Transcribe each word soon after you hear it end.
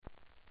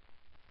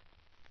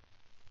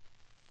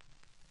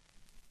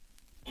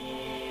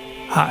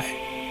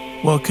Hi,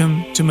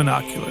 welcome to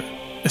Monocular,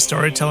 a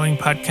storytelling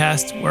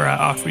podcast where I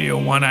offer you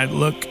a one-eyed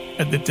look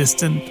at the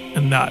distant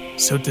and not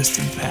so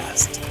distant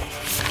past.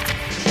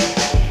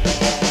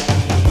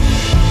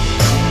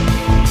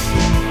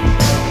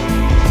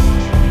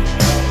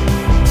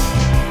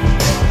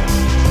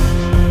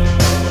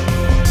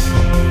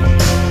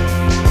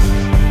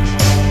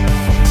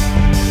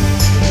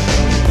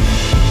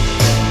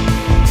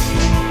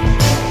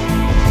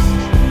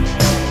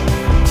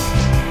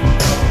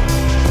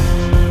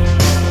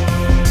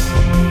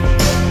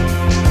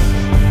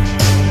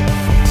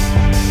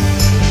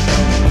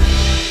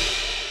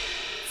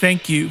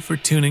 Thank you for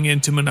tuning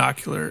in to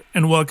Monocular,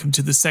 and welcome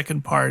to the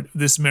second part of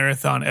this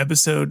marathon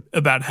episode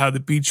about how the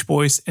Beach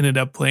Boys ended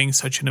up playing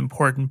such an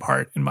important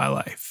part in my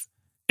life.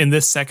 In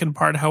this second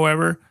part,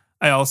 however,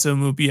 I also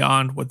move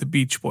beyond what the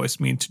Beach Boys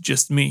mean to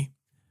just me.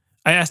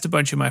 I asked a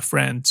bunch of my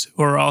friends,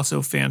 who are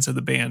also fans of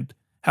the band,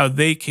 how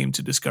they came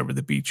to discover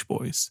the Beach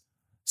Boys.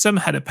 Some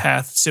had a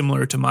path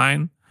similar to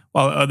mine,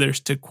 while others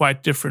took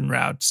quite different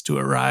routes to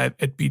arrive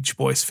at Beach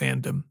Boys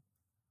fandom.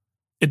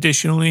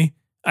 Additionally,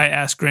 I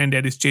asked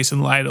Granddaddy's Jason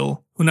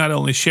Lytle, who not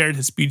only shared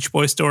his Beach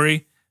Boy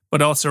story,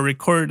 but also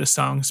recorded a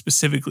song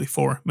specifically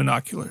for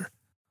Monocular.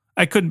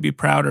 I couldn't be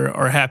prouder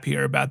or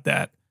happier about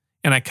that,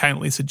 and I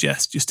kindly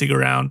suggest you stick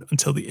around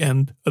until the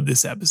end of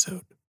this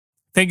episode.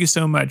 Thank you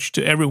so much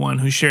to everyone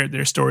who shared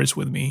their stories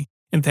with me,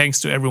 and thanks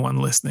to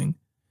everyone listening.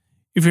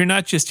 If you're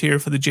not just here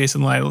for the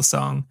Jason Lytle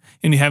song,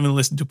 and you haven't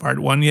listened to part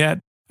 1 yet,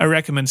 I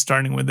recommend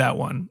starting with that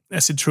one,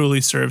 as it truly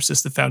serves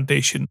as the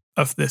foundation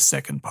of this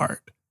second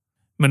part.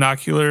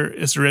 Monocular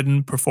is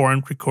written,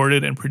 performed,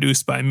 recorded, and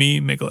produced by me,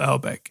 Mikkel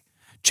Elbeck.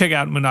 Check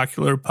out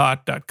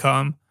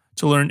monocularpod.com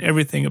to learn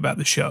everything about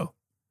the show.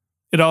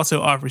 It also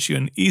offers you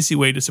an easy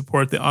way to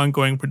support the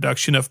ongoing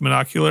production of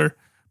Monocular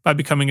by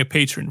becoming a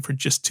patron for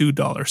just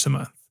 $2 a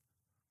month.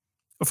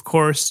 Of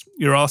course,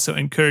 you're also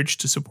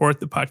encouraged to support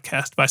the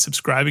podcast by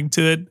subscribing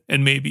to it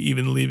and maybe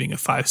even leaving a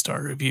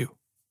 5-star review.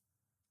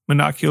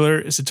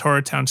 Monocular is a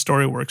Toratown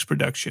Storyworks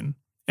production,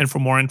 and for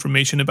more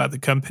information about the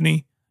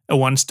company, a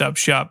one-stop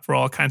shop for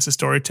all kinds of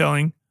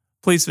storytelling,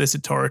 please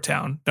visit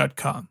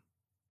toratown.com.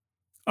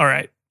 All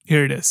right,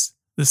 here it is,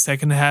 the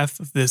second half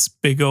of this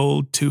big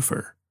old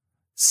twofer.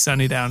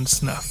 Sunny Down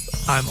Snuff,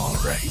 I'm All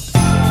Right.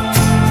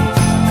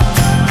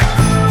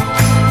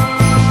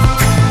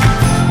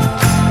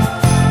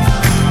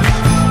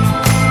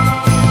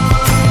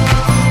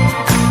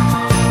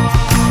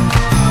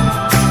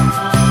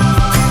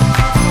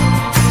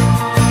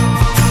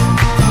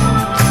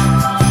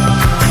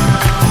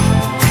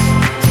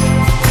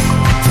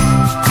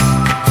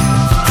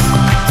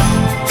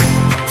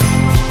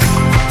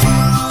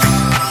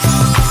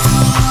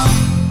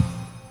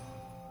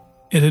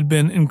 It had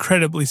been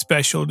incredibly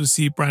special to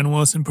see Brian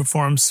Wilson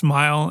perform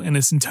Smile in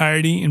its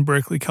entirety in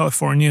Berkeley,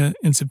 California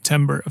in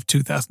September of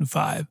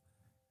 2005.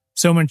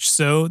 So much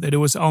so that it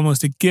was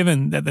almost a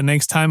given that the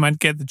next time I'd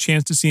get the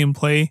chance to see him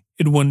play,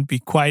 it wouldn't be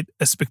quite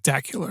as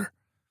spectacular.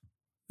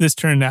 This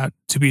turned out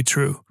to be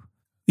true.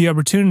 The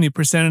opportunity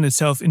presented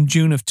itself in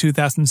June of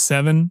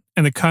 2007,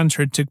 and the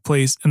concert took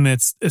place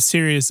amidst a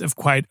series of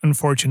quite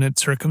unfortunate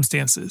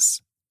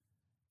circumstances.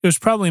 It was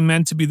probably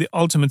meant to be the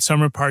ultimate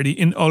summer party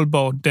in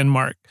Aalborg,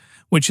 Denmark,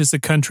 which is the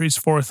country's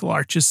 4th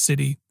largest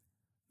city.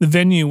 The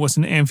venue was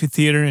an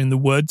amphitheater in the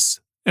woods,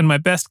 and my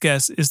best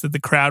guess is that the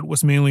crowd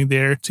was mainly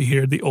there to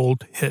hear the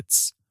old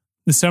hits.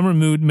 The summer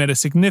mood met a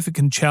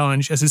significant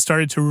challenge as it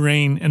started to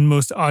rain and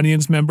most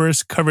audience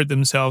members covered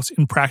themselves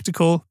in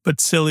practical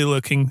but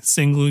silly-looking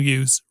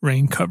single-use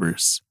rain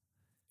covers.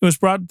 It was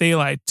broad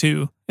daylight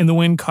too, and the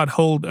wind caught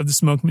hold of the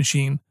smoke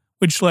machine,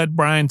 which led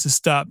Brian to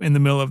stop in the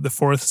middle of the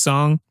 4th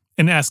song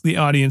and ask the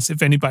audience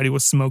if anybody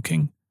was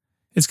smoking.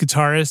 His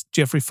guitarist,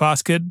 Jeffrey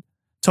Foskett,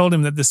 told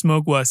him that the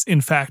smoke was, in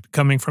fact,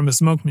 coming from a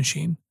smoke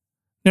machine.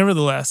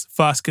 Nevertheless,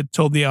 Foskett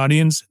told the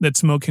audience that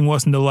smoking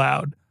wasn't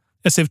allowed,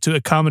 as if to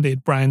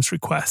accommodate Brian's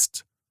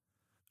request.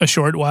 A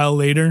short while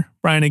later,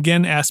 Brian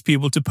again asked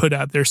people to put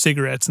out their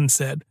cigarettes and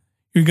said,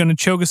 "You're going to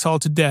choke us all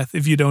to death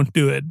if you don't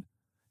do it."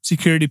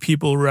 Security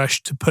people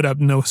rushed to put up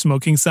no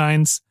smoking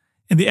signs,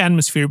 and the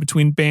atmosphere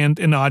between band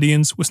and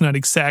audience was not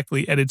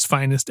exactly at its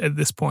finest at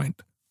this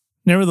point.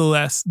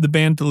 Nevertheless, the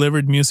band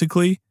delivered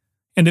musically,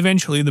 and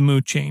eventually the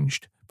mood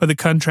changed, but the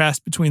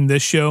contrast between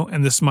this show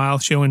and the Smile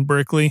show in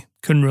Berkeley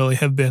couldn't really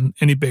have been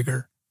any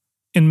bigger.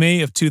 In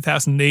May of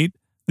 2008,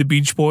 the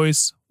Beach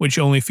Boys, which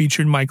only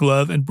featured Mike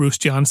Love and Bruce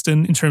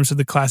Johnston in terms of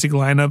the classic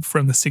lineup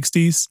from the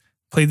 60s,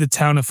 played the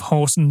town of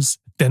Horsens,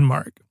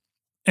 Denmark.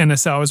 And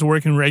as I was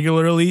working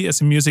regularly as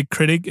a music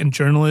critic and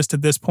journalist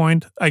at this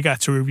point, I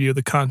got to review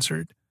the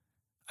concert.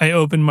 I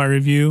opened my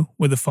review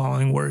with the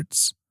following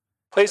words.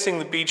 Placing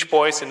the Beach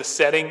Boys in a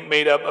setting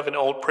made up of an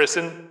old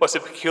prison was a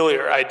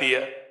peculiar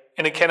idea,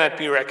 and it cannot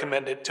be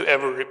recommended to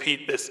ever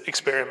repeat this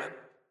experiment.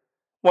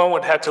 One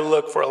would have to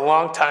look for a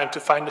long time to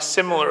find a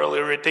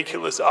similarly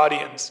ridiculous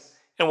audience,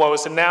 and what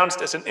was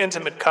announced as an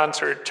intimate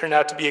concert turned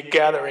out to be a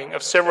gathering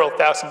of several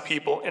thousand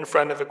people in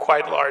front of a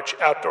quite large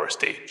outdoor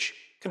stage.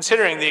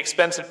 Considering the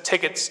expensive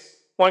tickets,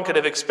 One could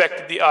have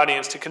expected the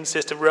audience to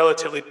consist of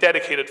relatively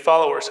dedicated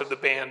followers of the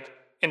band,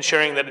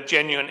 ensuring that a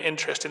genuine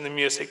interest in the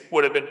music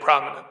would have been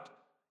prominent.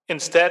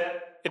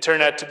 Instead, it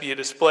turned out to be a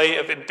display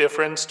of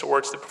indifference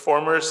towards the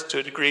performers to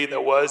a degree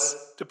that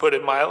was, to put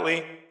it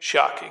mildly,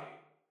 shocking.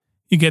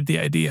 You get the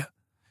idea.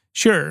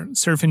 Sure,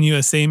 Surfin'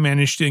 USA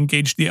managed to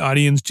engage the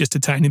audience just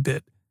a tiny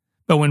bit,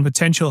 but when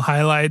potential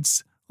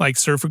highlights like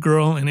Surfer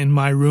Girl and In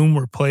My Room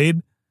were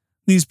played,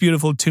 these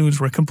beautiful tunes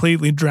were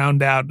completely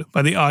drowned out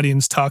by the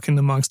audience talking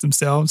amongst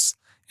themselves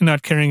and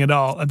not caring at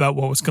all about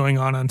what was going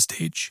on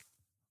stage.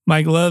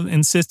 Mike Love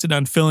insisted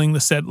on filling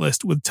the set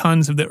list with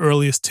tons of the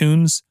earliest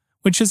tunes,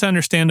 which is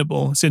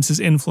understandable since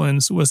his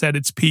influence was at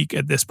its peak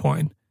at this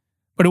point.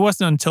 But it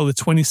wasn't until the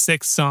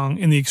 26th song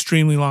in the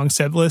extremely long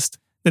set list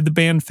that the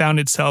band found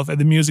itself at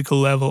the musical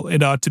level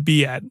it ought to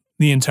be at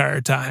the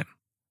entire time.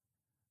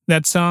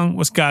 That song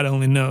was God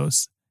Only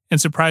Knows, and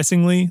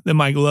surprisingly, the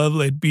Mike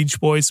Love-led Beach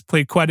Boys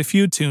played quite a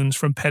few tunes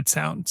from Pet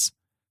Sounds.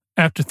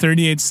 After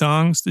 38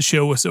 songs, the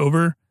show was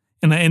over,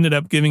 and I ended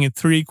up giving it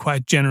 3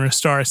 quite generous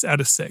stars out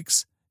of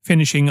 6.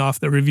 Finishing off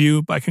the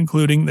review by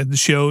concluding that the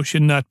show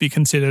should not be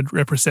considered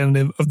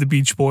representative of the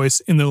Beach Boys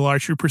in the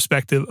larger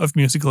perspective of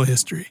musical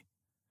history.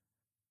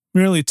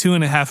 Merely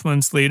 2.5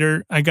 months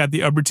later, I got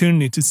the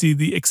opportunity to see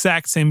the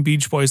exact same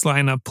Beach Boys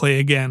lineup play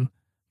again,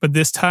 but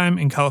this time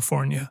in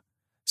California,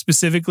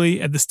 specifically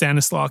at the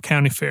Stanislaus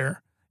County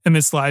Fair,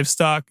 amidst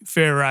livestock,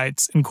 fair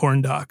rides, and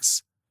corn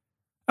dogs.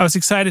 I was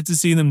excited to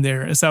see them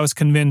there as I was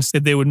convinced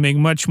that they would make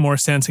much more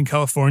sense in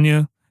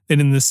California than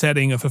in the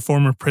setting of a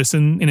former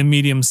prison in a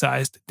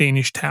medium-sized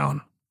Danish town.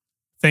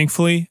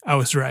 Thankfully, I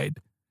was right,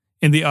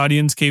 and the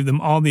audience gave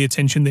them all the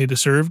attention they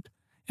deserved,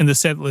 and the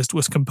set list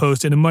was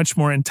composed in a much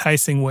more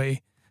enticing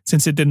way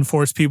since it didn't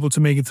force people to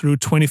make it through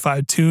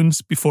 25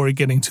 tunes before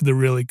getting to the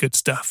really good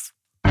stuff.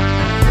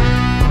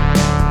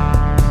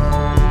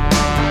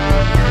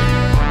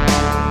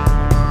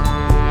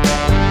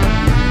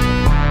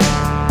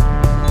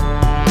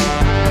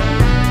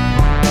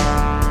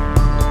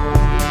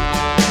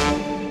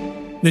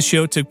 This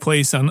show took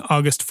place on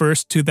August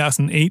 1st,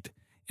 2008,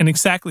 and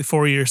exactly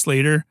 4 years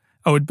later,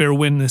 I would bear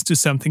witness to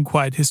something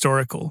quite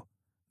historical.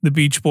 The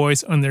Beach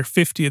Boys on their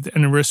 50th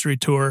anniversary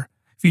tour,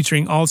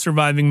 featuring all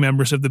surviving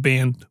members of the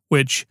band,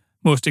 which,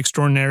 most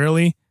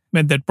extraordinarily,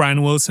 meant that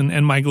Brian Wilson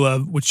and Mike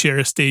Love would share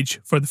a stage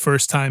for the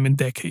first time in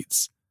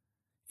decades.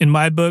 In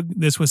my book,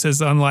 this was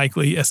as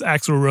unlikely as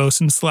Axl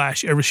Rose and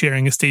Slash ever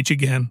sharing a stage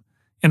again,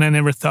 and I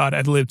never thought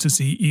I'd live to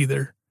see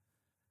either.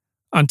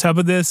 On top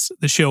of this,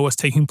 the show was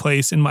taking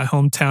place in my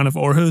hometown of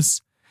Aarhus,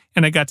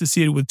 and I got to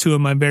see it with 2 of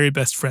my very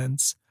best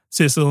friends,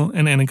 Sissel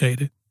and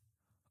Annegrethe.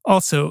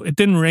 Also, it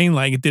didn't rain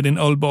like it did in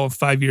Aalborg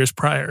 5 years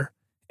prior,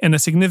 and a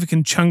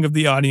significant chunk of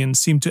the audience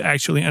seemed to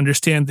actually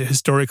understand the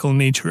historical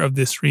nature of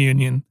this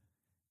reunion.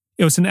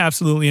 It was an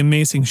absolutely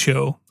amazing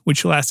show,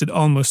 which lasted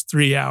almost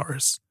 3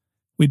 hours.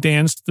 We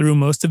danced through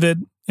most of it,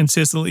 and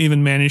Sissel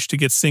even managed to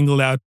get singled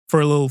out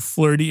for a little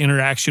flirty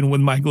interaction with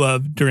Mike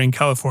Love during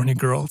California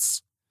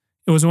Girls.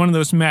 It was one of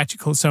those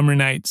magical summer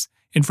nights,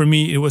 and for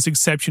me it was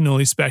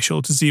exceptionally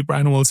special to see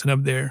Brian Wilson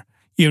up there,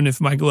 even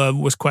if Mike Love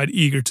was quite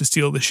eager to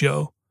steal the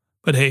show.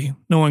 But hey,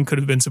 no one could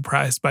have been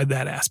surprised by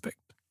that aspect.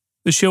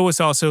 The show was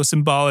also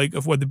symbolic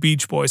of what the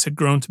Beach Boys had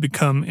grown to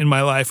become in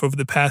my life over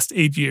the past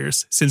 8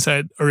 years since I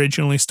had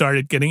originally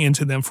started getting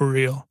into them for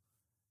real.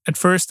 At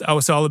first, I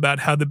was all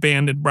about how the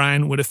band and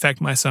Brian would affect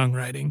my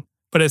songwriting,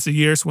 but as the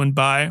years went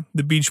by,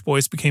 the Beach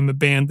Boys became a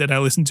band that I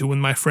listened to with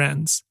my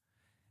friends.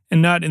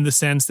 And not in the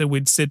sense that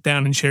we'd sit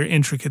down and share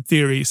intricate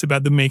theories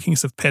about the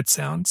makings of Pet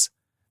Sounds,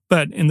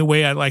 but in the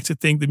way I like to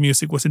think the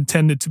music was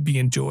intended to be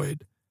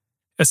enjoyed,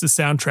 as the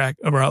soundtrack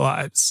of our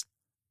lives,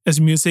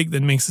 as music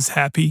that makes us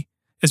happy,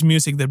 as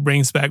music that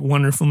brings back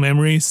wonderful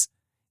memories,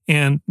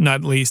 and,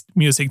 not least,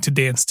 music to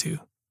dance to.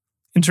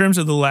 In terms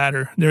of the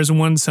latter, there's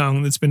one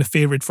song that's been a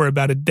favorite for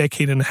about a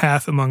decade and a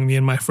half among me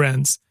and my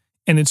friends,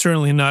 and it's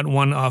certainly not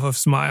one off of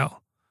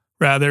Smile.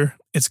 Rather,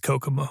 it's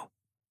Kokomo.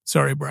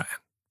 Sorry, Brian.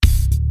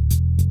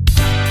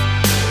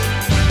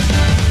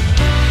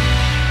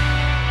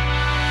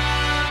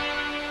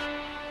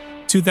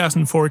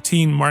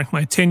 2014 marked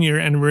my 10-year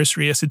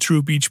anniversary as a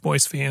true Beach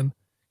Boys fan.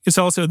 It's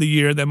also the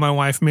year that my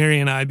wife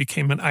Mary and I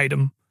became an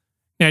item.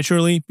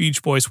 Naturally,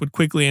 Beach Boys would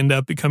quickly end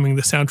up becoming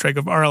the soundtrack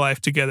of our life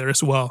together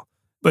as well,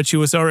 but she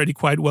was already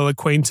quite well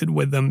acquainted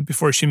with them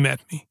before she met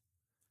me.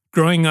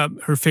 Growing up,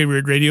 her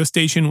favorite radio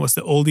station was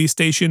the Oldie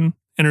station,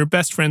 and her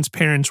best friend's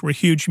parents were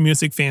huge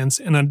music fans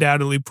and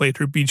undoubtedly played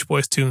her Beach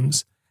Boys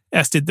tunes,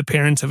 as did the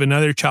parents of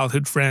another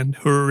childhood friend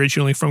who were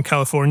originally from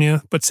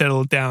California but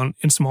settled down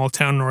in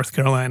small-town North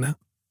Carolina.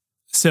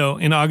 So,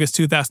 in August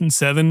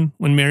 2007,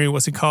 when Mary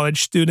was a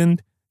college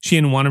student, she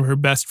and one of her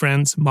best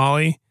friends,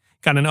 Molly,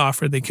 got an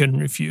offer they couldn't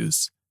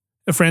refuse.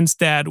 A friend's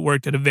dad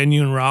worked at a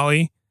venue in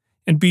Raleigh,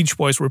 and Beach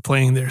Boys were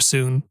playing there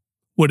soon.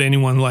 Would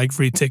anyone like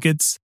free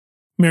tickets?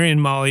 Mary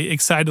and Molly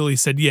excitedly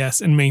said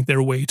yes and made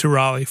their way to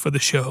Raleigh for the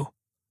show.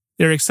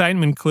 Their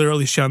excitement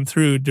clearly shone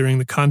through during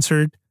the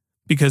concert,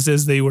 because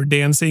as they were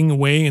dancing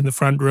away in the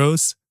front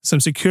rows, some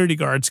security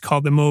guards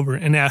called them over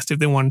and asked if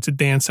they wanted to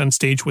dance on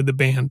stage with the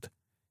band.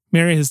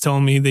 Mary has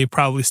told me they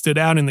probably stood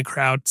out in the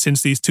crowd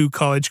since these two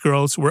college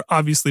girls were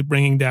obviously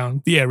bringing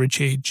down the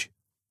average age.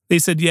 They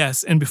said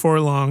yes, and before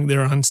long they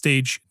were on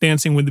stage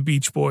dancing with the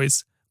Beach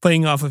Boys,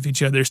 playing off of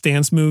each other's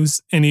dance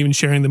moves, and even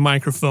sharing the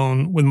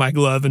microphone with Mike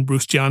Love and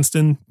Bruce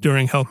Johnston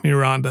during Help Me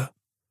Rhonda.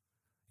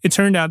 It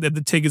turned out that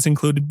the tickets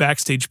included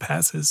backstage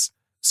passes,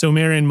 so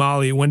Mary and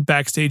Molly went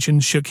backstage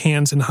and shook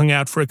hands and hung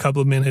out for a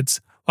couple of minutes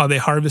while they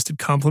harvested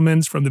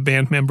compliments from the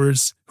band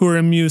members who were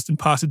amused and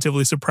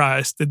positively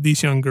surprised that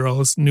these young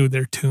girls knew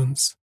their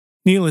tunes.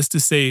 Needless to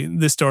say,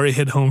 this story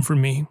hit home for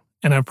me,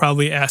 and I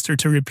probably asked her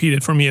to repeat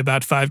it for me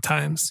about 5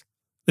 times.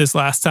 This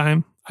last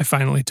time, I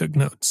finally took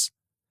notes.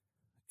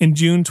 In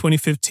June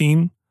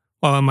 2015,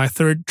 while on my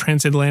 3rd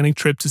transatlantic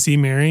trip to see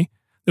Mary,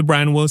 the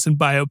Brian Wilson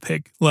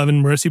biopic Love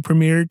and Mercy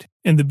premiered,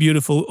 and the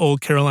beautiful Old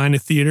Carolina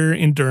Theater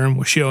in Durham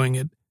was showing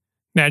it.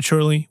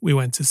 Naturally, we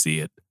went to see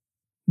it.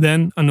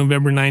 Then, on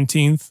November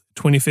 19th,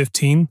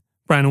 2015,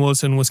 Brian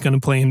Wilson was going to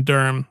play in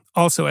Durham,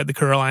 also at the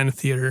Carolina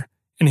Theater,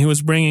 and he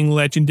was bringing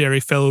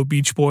legendary fellow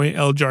Beach Boy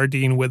El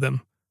Jardine with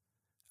him.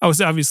 I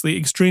was obviously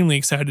extremely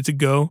excited to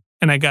go,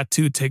 and I got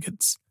 2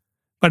 tickets.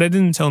 But I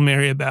didn't tell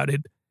Mary about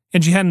it,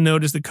 and she hadn't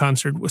noticed the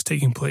concert was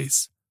taking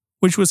place,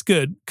 which was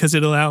good because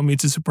it allowed me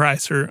to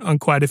surprise her on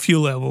quite a few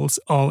levels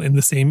all in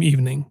the same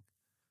evening.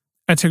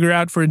 I took her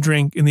out for a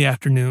drink in the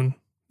afternoon,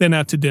 then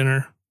out to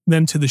dinner,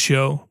 then to the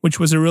show, which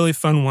was a really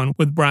fun one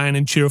with Brian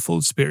in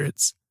cheerful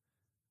spirits,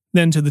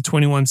 then to the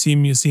 21C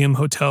Museum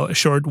Hotel a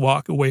short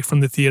walk away from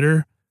the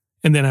theater,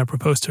 and then I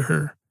proposed to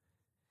her.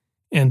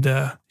 And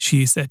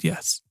she said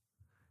yes.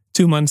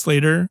 2 months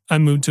later, I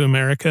moved to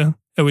America,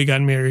 and we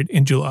got married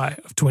in July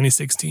of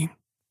 2016.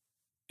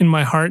 In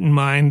my heart and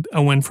mind, I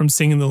went from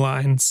singing the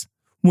lines,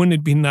 "Wouldn't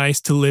it be nice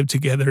to live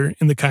together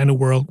in the kind of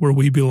world where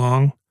we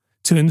belong?"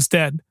 to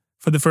instead,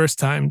 for the first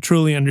time,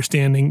 truly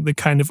understanding the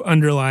kind of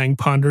underlying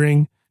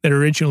pondering that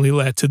originally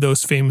led to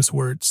those famous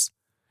words.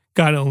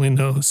 God only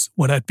knows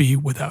what I'd be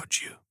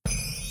without you.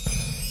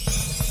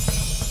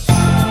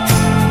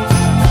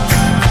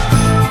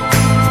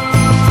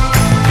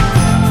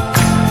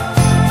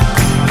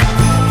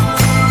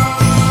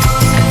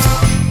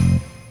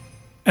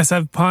 As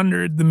I've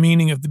pondered the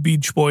meaning of the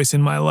Beach Boys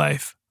in my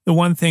life, the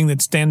one thing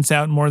that stands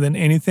out more than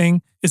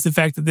anything is the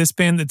fact that this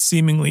band that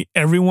seemingly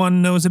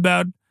everyone knows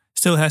about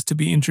still has to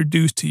be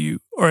introduced to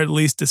you, or at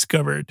least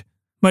discovered,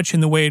 much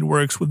in the way it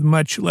works with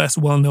much less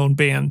well-known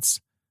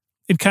bands.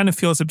 It kind of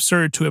feels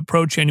absurd to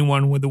approach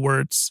anyone with the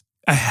words,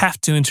 "I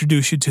have to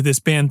introduce you to this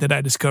band that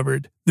I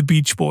discovered, the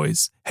Beach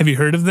Boys. Have you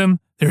heard of them?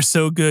 They're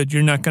so good,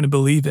 you're not going to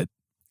believe it."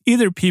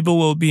 Either people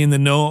will be in the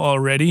know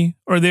already,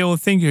 or they will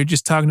think you're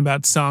just talking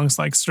about songs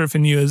like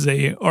Surfin'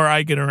 USA or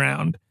I Get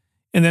Around,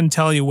 and then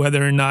tell you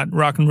whether or not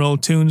rock and roll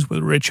tunes with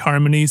rich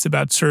harmonies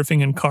about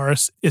surfing and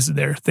cars is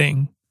their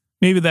thing.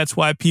 Maybe that's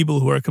why people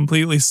who are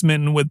completely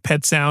smitten with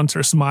Pet Sounds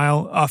or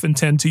Smile often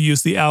tend to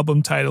use the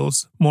album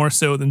titles more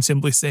so than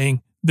simply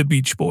saying The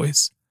Beach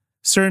Boys.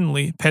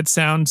 Certainly, Pet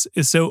Sounds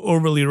is so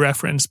overly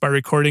referenced by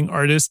recording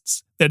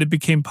artists that it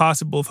became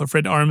possible for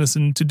Fred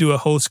Armisen to do a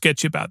whole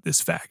sketch about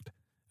this fact.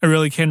 I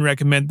really can't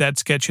recommend that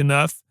sketch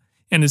enough,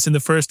 and it's in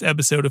the first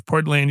episode of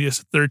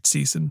Portlandia's 3rd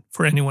season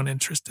for anyone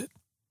interested.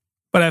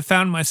 But I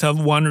found myself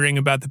wondering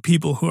about the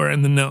people who are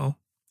in the know,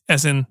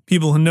 as in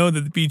people who know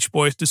that the Beach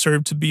Boys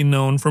deserve to be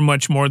known for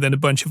much more than a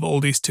bunch of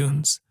oldies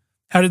tunes.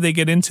 How did they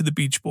get into the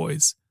Beach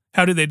Boys?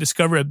 How did they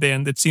discover a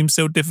band that seems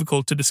so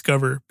difficult to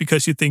discover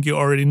because you think you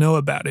already know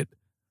about it?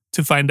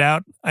 To find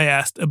out, I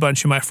asked a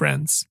bunch of my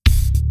friends.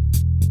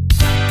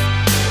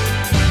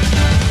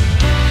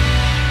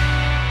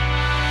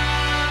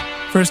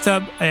 First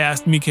up, I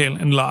asked Mikael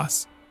and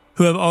Lars,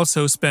 who have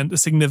also spent a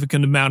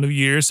significant amount of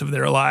years of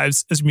their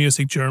lives as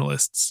music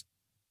journalists.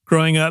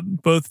 Growing up,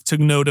 both took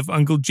note of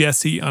Uncle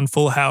Jesse on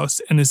Full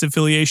House and his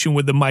affiliation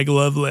with the Mike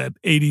Love-led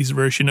 80s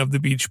version of the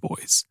Beach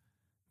Boys.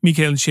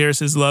 Mikael shares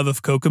his love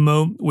of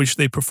Kokomo, which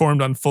they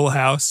performed on Full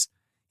House,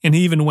 and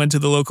he even went to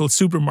the local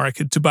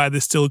supermarket to buy the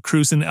Still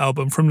Cruisin'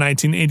 album from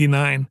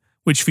 1989,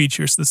 which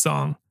features the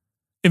song.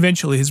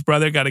 Eventually, his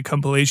brother got a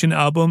compilation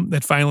album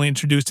that finally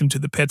introduced him to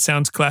the Pet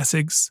Sounds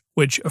classics,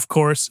 which, of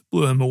course,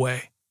 blew him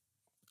away.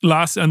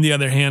 Lars, on the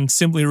other hand,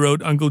 simply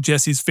wrote Uncle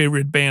Jesse's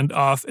favorite band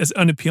off as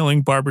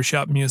unappealing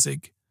barbershop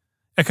music.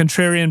 A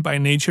contrarian by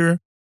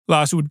nature,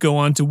 Lars would go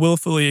on to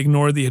willfully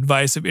ignore the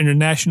advice of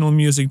international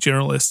music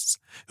journalists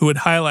who would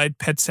highlight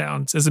Pet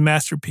Sounds as a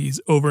masterpiece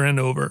over and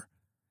over.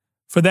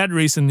 For that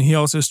reason, he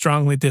also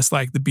strongly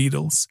disliked the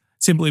Beatles,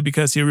 simply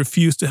because he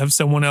refused to have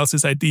someone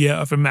else's idea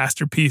of a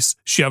masterpiece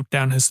shoved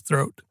down his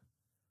throat.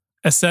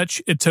 As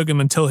such, it took him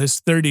until his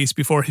 30s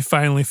before he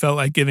finally felt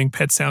like giving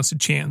Pet Sounds a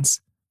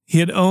chance. He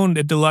had owned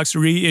a deluxe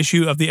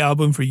reissue of the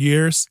album for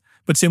years,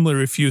 but simply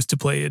refused to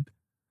play it.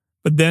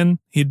 But then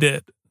he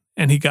did,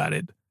 and he got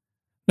it.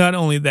 Not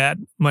only that,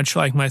 much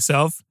like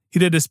myself, he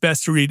did his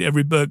best to read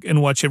every book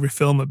and watch every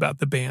film about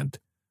the band.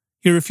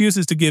 He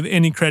refuses to give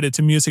any credit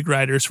to music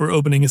writers for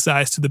opening his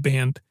eyes to the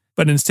band,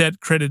 but instead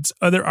credits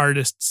other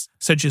artists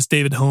such as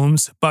David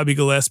Holmes, Bobby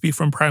Gillespie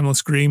from Primal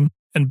Scream,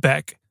 and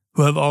Beck,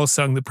 who have all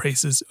sung the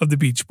praises of the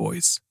Beach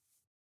Boys.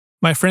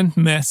 My friend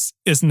Mess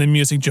isn't a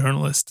music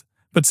journalist,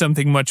 but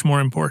something much more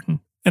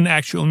important, an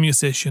actual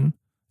musician,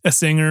 a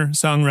singer,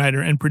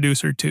 songwriter, and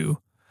producer too.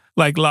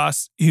 Like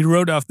Loss, he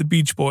wrote off the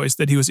Beach Boys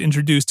that he was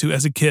introduced to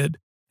as a kid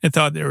and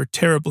thought they were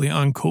terribly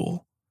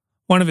uncool.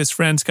 One of his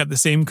friends got the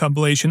same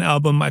compilation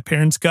album my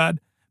parents got,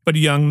 but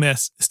young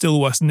Mess still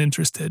wasn't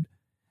interested.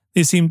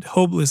 They seemed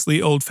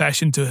hopelessly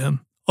old-fashioned to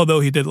him, although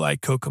he did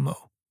like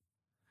Kokomo.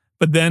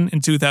 But then,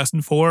 in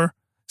 2004,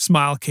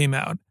 Smile came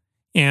out,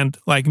 and,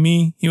 like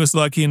me, he was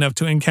lucky enough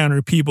to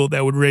encounter people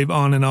that would rave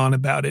on and on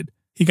about it.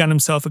 He got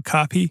himself a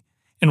copy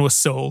and was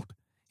sold,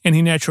 and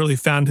he naturally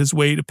found his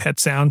way to Pet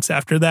Sounds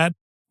after that,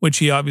 which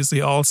he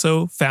obviously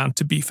also found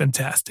to be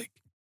fantastic.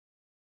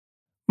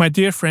 My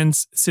dear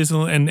friends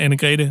Sissel and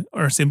Annegrethe,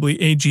 or simply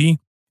AG,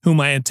 whom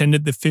I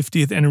attended the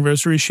 50th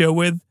anniversary show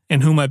with,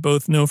 and whom I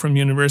both know from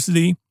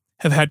university,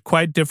 have had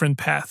quite different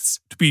paths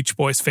to Beach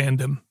Boys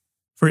fandom.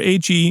 For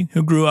AG,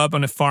 who grew up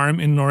on a farm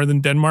in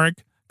northern Denmark,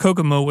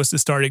 Kokomo was the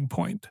starting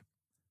point.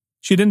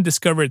 She didn't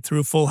discover it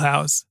through Full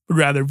House, but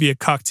rather via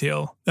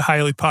Cocktail, the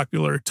highly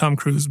popular Tom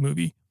Cruise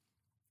movie.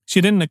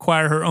 She didn't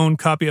acquire her own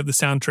copy of the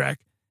soundtrack,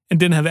 and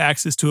didn't have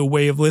access to a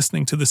way of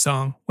listening to the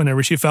song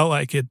whenever she felt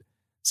like it,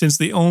 since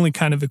the only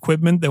kind of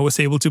equipment that was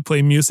able to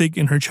play music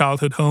in her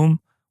childhood home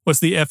was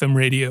the FM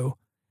radio,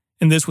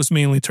 and this was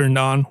mainly turned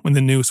on when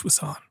the news was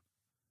on.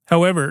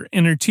 However,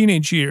 in her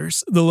teenage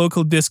years, the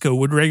local disco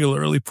would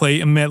regularly play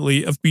a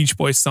medley of Beach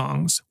Boys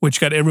songs, which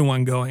got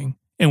everyone going,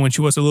 and when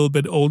she was a little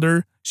bit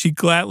older, she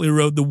gladly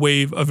rode the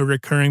wave of a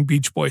recurring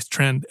Beach Boys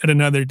trend at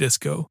another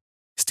disco,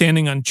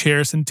 standing on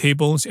chairs and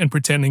tables and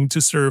pretending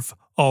to surf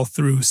all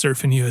through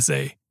Surfin'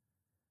 USA.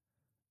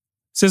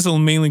 Sissel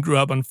mainly grew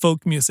up on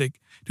folk music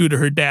due to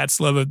her dad's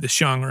love of the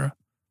genre.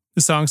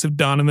 The songs of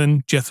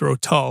Donovan, Jethro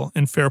Tull,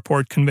 and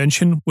Fairport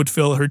Convention would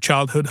fill her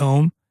childhood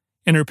home,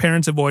 and her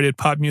parents avoided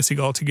pop music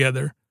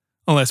altogether,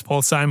 unless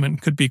Paul Simon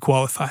could be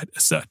qualified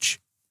as such.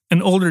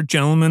 An older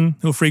gentleman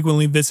who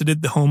frequently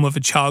visited the home of a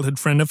childhood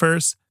friend of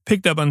hers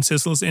picked up on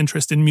Sissel's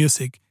interest in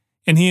music,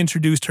 and he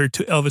introduced her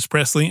to Elvis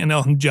Presley and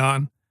Elton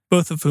John,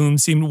 both of whom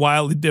seemed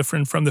wildly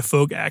different from the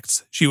folk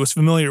acts she was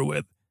familiar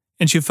with,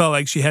 and she felt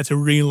like she had to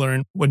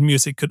relearn what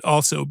music could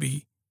also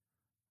be.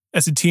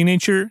 As a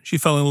teenager, she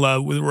fell in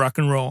love with rock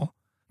and roll,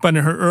 but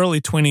in her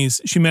early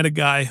 20s, she met a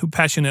guy who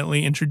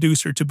passionately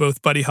introduced her to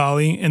both Buddy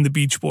Holly and the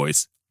Beach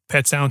Boys,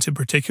 Pet Sounds in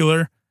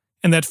particular,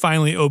 and that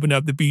finally opened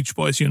up the Beach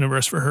Boys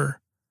universe for her.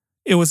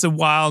 It was a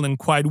wild and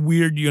quite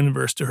weird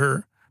universe to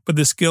her, but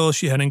the skill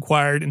she had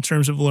acquired in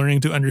terms of learning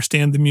to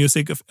understand the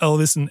music of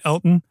Elvis and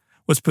Elton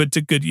was put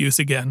to good use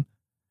again.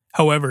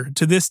 However,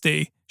 to this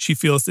day, she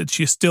feels that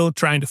she is still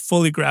trying to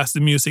fully grasp the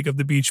music of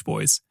the Beach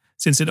Boys,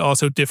 since it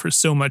also differs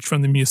so much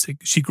from the music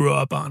she grew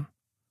up on.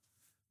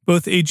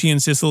 Both AG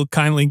and Sissel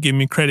kindly give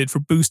me credit for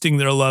boosting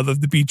their love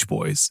of the Beach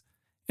Boys,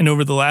 and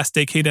over the last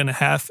decade and a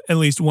half, at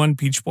least one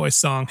Beach Boys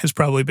song has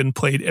probably been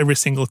played every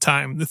single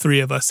time the three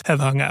of us have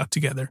hung out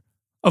together.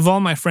 Of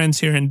all my friends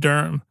here in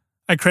Durham,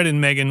 I credit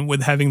Megan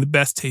with having the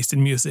best taste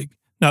in music,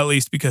 not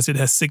least because it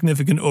has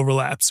significant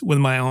overlaps with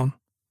my own.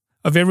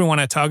 Of everyone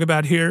I talk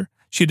about here,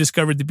 she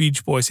discovered the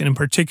Beach Boys in a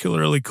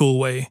particularly cool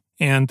way,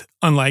 and,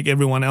 unlike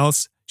everyone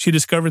else, she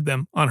discovered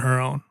them on her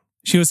own.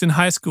 She was in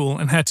high school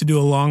and had to do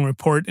a long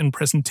report and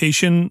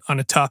presentation on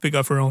a topic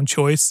of her own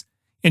choice,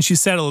 and she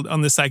settled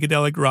on the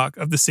psychedelic rock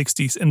of the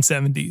 60s and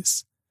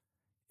 70s.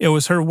 It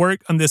was her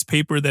work on this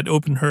paper that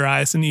opened her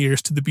eyes and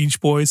ears to the Beach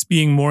Boys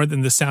being more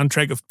than the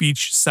soundtrack of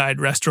beachside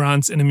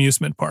restaurants and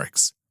amusement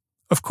parks.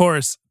 Of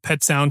course,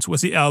 Pet Sounds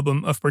was the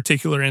album of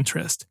particular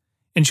interest,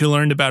 and she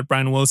learned about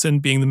Brian Wilson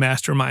being the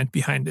mastermind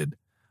behind it.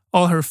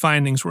 All her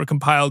findings were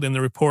compiled in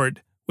the report,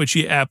 which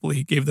she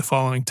aptly gave the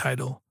following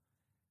title: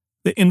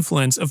 The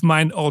Influence of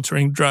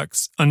Mind-Altering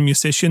Drugs on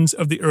Musicians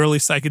of the Early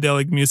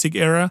Psychedelic Music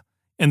Era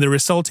and the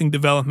Resulting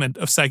Development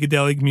of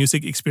Psychedelic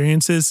Music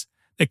Experiences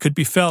that Could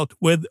Be Felt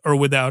with or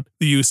Without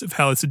the Use of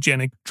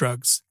Hallucinogenic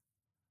Drugs.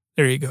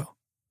 There you go.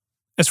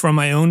 As for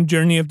my own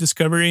journey of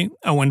discovery,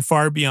 I went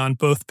far beyond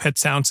both Pet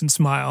Sounds and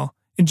Smile,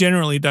 and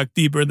generally dug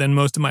deeper than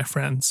most of my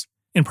friends.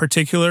 In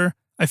particular,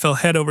 I fell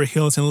head over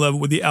heels in love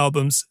with the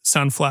albums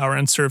Sunflower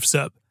and Surf's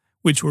Up,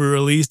 which were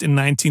released in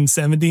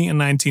 1970 and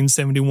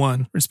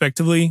 1971,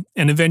 respectively,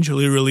 and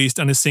eventually released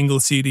on a single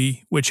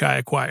CD, which I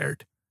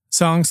acquired.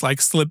 Songs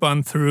like Slip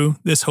On Through,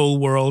 This Whole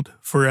World,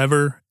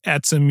 Forever,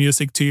 Add Some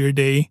Music to Your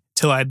Day,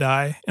 Till I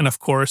Die, and of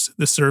course,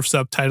 the Surf's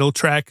Up title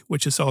track,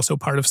 which is also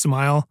part of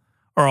Smile,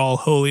 are all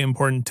wholly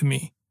important to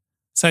me.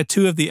 Side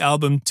 2 of the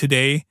album,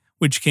 Today,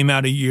 which came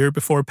out a year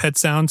before Pet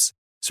Sounds,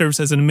 serves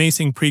as an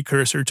amazing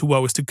precursor to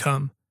what was to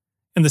come.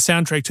 And the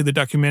soundtrack to the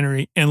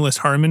documentary Endless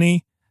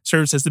Harmony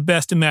serves as the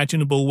best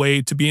imaginable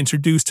way to be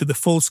introduced to the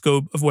full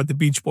scope of what the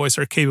Beach Boys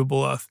are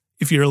capable of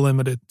if you're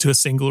limited to a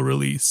single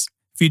release.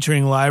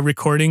 Featuring live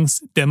recordings,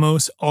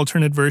 demos,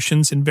 alternate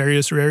versions, and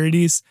various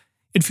rarities,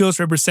 it feels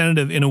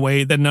representative in a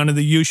way that none of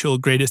the usual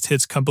greatest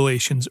hits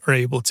compilations are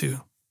able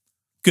to.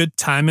 Good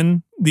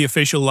Timin', the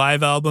official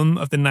live album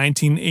of the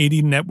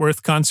 1980 Net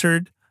Worth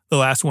concert, the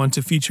last one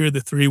to feature the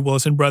three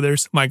Wilson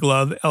brothers, Mike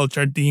Love, Al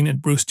Jardine,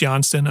 and Bruce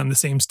Johnston on the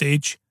same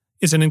stage,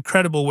 is an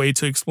incredible way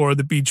to explore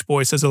the Beach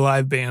Boys as a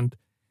live band,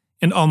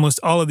 and almost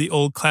all of the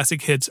old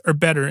classic hits are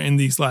better in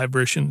these live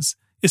versions,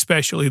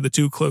 especially the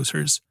two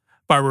closers,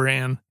 Barbara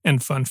Ann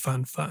and Fun,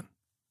 Fun, Fun.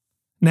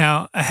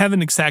 Now, I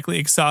haven't exactly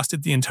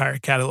exhausted the entire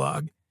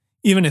catalog.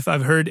 Even if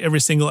I've heard every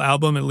single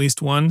album at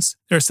least once,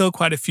 there are still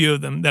quite a few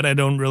of them that I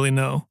don't really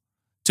know.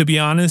 To be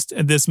honest,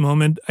 at this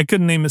moment, I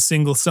couldn't name a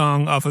single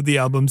song off of the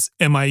albums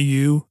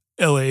MIU,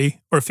 LA,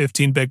 or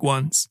 15 Big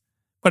Ones.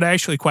 But I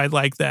actually quite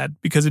like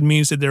that because it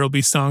means that there will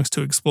be songs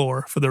to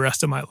explore for the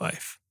rest of my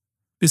life.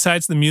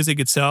 Besides the music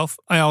itself,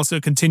 I also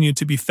continue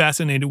to be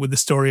fascinated with the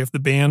story of the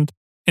band,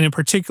 and in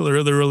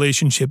particular the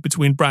relationship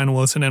between Brian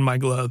Wilson and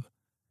Mike Love.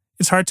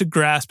 It's hard to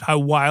grasp how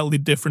wildly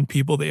different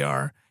people they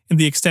are, and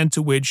the extent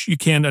to which you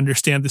can't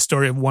understand the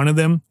story of one of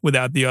them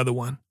without the other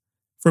one.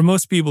 For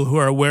most people who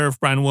are aware of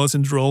Brian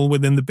Wilson's role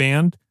within the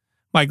band,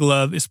 Mike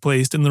Love is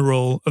placed in the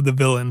role of the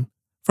villain,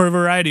 for a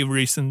variety of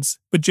reasons,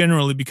 but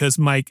generally because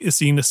Mike is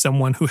seen as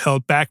someone who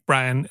held back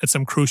Brian at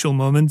some crucial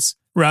moments,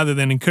 rather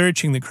than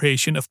encouraging the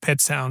creation of Pet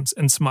Sounds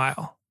and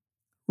Smile.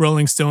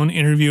 Rolling Stone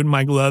interviewed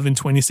Mike Love in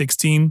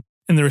 2016,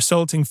 and the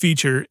resulting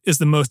feature is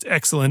the most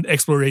excellent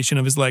exploration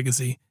of his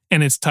legacy,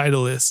 and its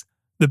title is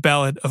The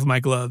Ballad of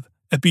Mike Love.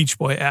 A Beach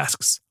Boy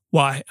asks,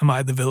 "Why am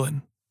I the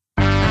villain?"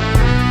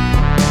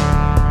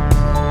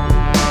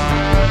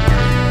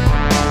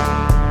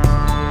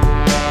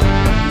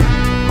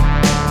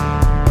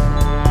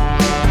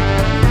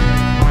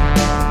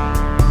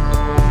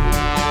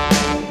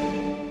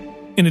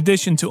 In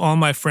addition to all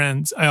my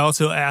friends, I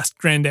also asked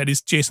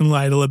Granddaddy's Jason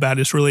Lytle about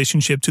his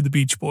relationship to the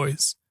Beach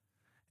Boys.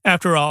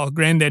 After all,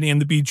 Granddaddy and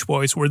the Beach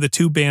Boys were the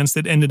two bands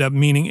that ended up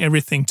meaning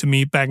everything to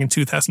me back in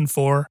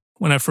 2004,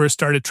 when I first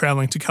started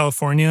traveling to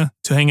California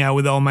to hang out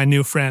with all my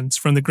new friends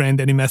from the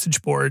Granddaddy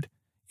message board,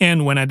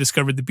 and when I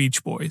discovered the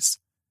Beach Boys.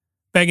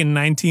 Back in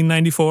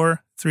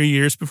 1994, 3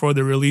 years before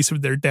the release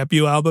of their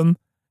debut album,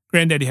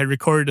 Granddaddy had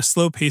recorded a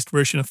slow-paced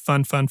version of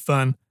Fun, Fun,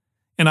 Fun,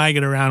 and I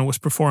Get Around was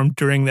performed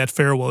during that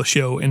farewell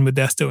show in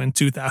Modesto in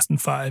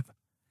 2005.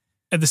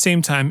 At the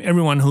same time,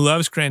 everyone who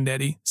loves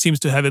Granddaddy seems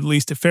to have at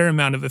least a fair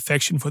amount of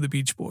affection for the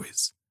Beach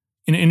Boys.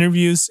 In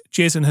interviews,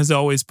 Jason has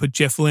always put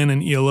Jeff Lynne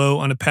and ELO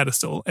on a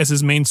pedestal as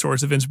his main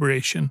source of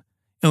inspiration,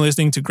 and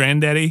listening to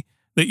Granddaddy,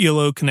 the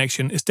ELO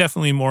connection is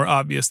definitely more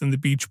obvious than the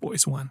Beach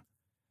Boys one.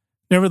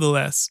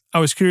 Nevertheless, I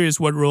was curious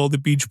what role the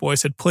Beach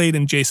Boys had played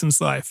in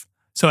Jason's life,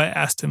 so I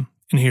asked him,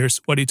 and here's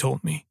what he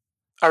told me.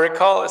 I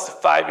recall as a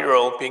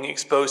 5-year-old being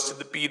exposed to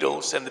the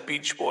Beatles and the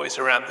Beach Boys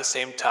around the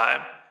same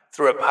time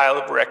through a pile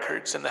of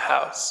records in the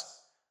house.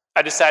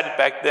 I decided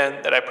back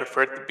then that I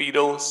preferred the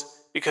Beatles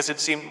because it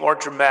seemed more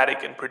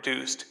dramatic and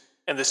produced,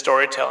 and the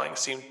storytelling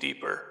seemed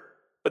deeper.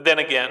 But then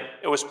again,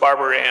 it was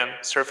Barbara Ann,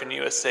 Surfin'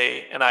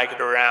 USA, and I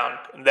Get Around,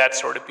 and that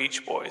sort of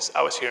Beach Boys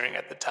I was hearing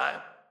at the time.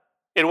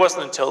 It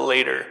wasn't until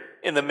later,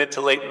 in the mid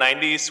to late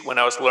 90s, when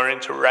I was learning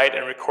to write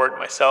and record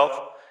myself,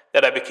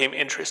 that I became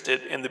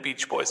interested in the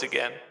Beach Boys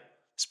again.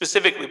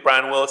 Specifically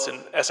Brian Wilson,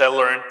 as I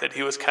learned that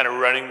he was kind of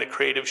running the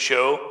creative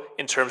show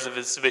in terms of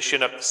his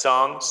vision of the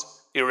songs,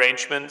 the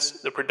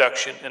arrangements, the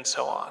production, and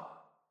so on.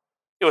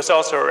 It was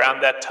also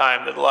around that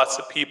time that lots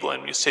of people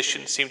and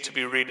musicians seemed to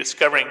be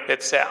rediscovering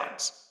Pet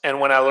Sounds. And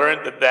when I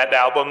learned that that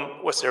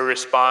album was a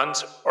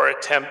response or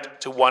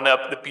attempt to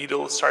one-up the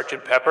Beatles'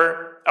 Sgt.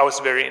 Pepper, I was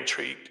very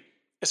intrigued,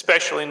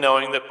 especially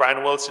knowing that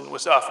Brian Wilson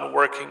was often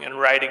working and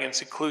writing in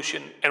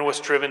seclusion and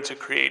was driven to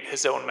create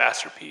his own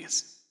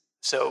masterpiece.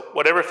 So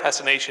whatever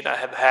fascination I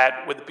have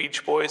had with the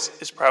Beach Boys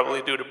is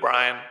probably due to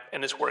Brian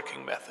and his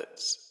working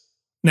methods.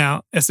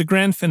 Now, as the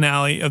grand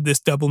finale of this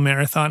double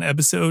marathon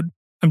episode,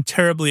 I'm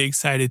terribly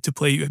excited to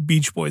play you a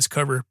Beach Boys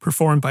cover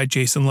performed by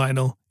Jason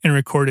Lytle and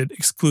recorded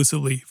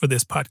exclusively for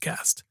this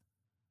podcast.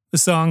 The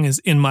song is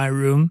In My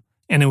Room,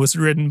 and it was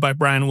written by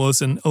Brian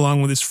Wilson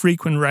along with his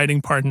frequent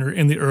writing partner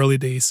in the early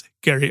days,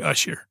 Gary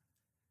Usher.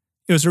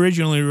 It was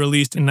originally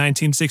released in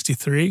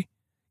 1963,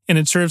 and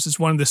it serves as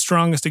one of the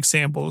strongest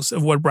examples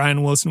of what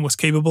Brian Wilson was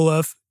capable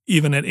of,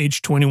 even at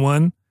age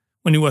 21,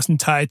 when he wasn't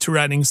tied to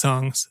writing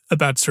songs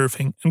about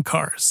surfing and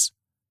cars.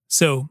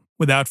 So,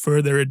 without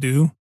further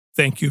ado,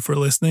 thank you for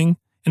listening.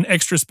 An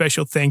extra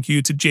special thank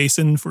you to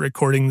Jason for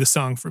recording the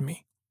song for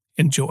me.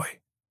 Enjoy.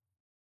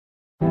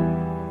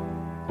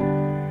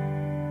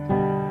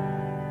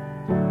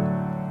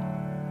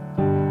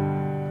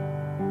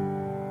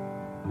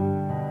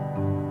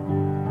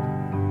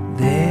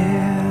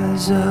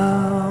 There's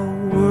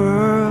a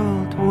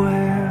world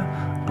where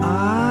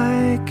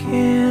I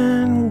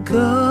can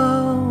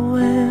go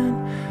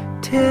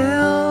and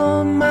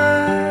tell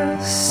my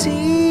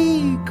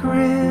secrets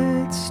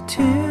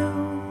to.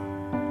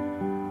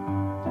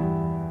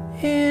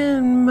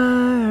 In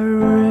my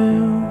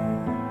room,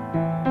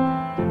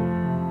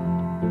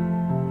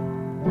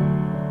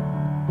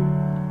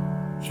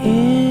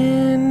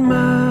 in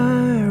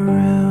my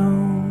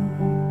room,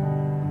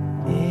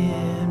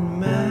 in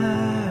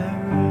my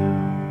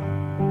room.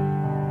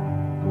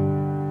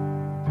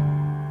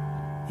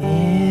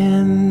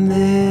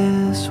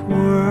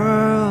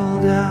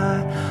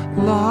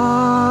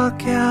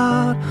 block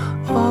out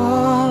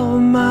all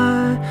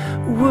my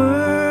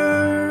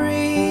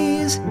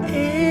worries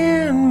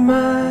and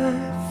my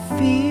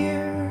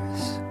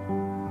fears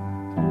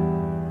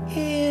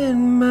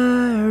in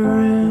my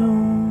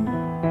room.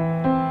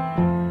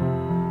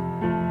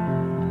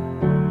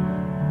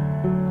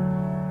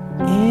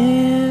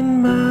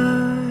 In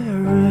my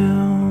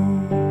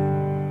room.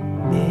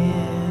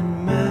 In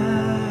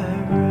my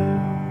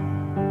room.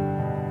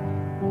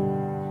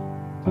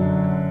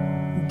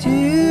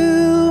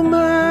 Do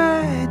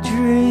my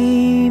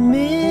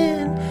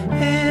dreaming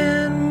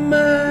and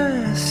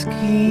my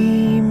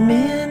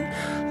scheming,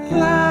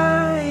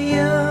 lie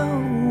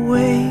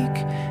awake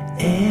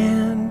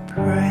and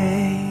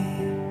pray.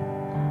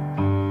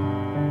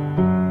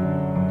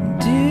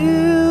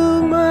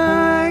 Do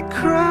my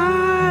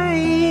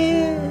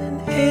crying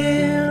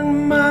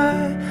and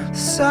my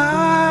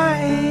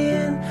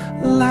sighing,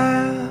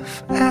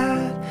 laugh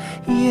at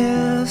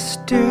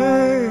yesterday.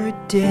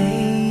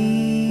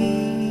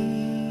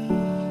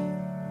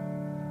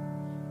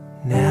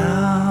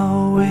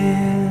 Now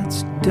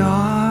it's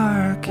dark.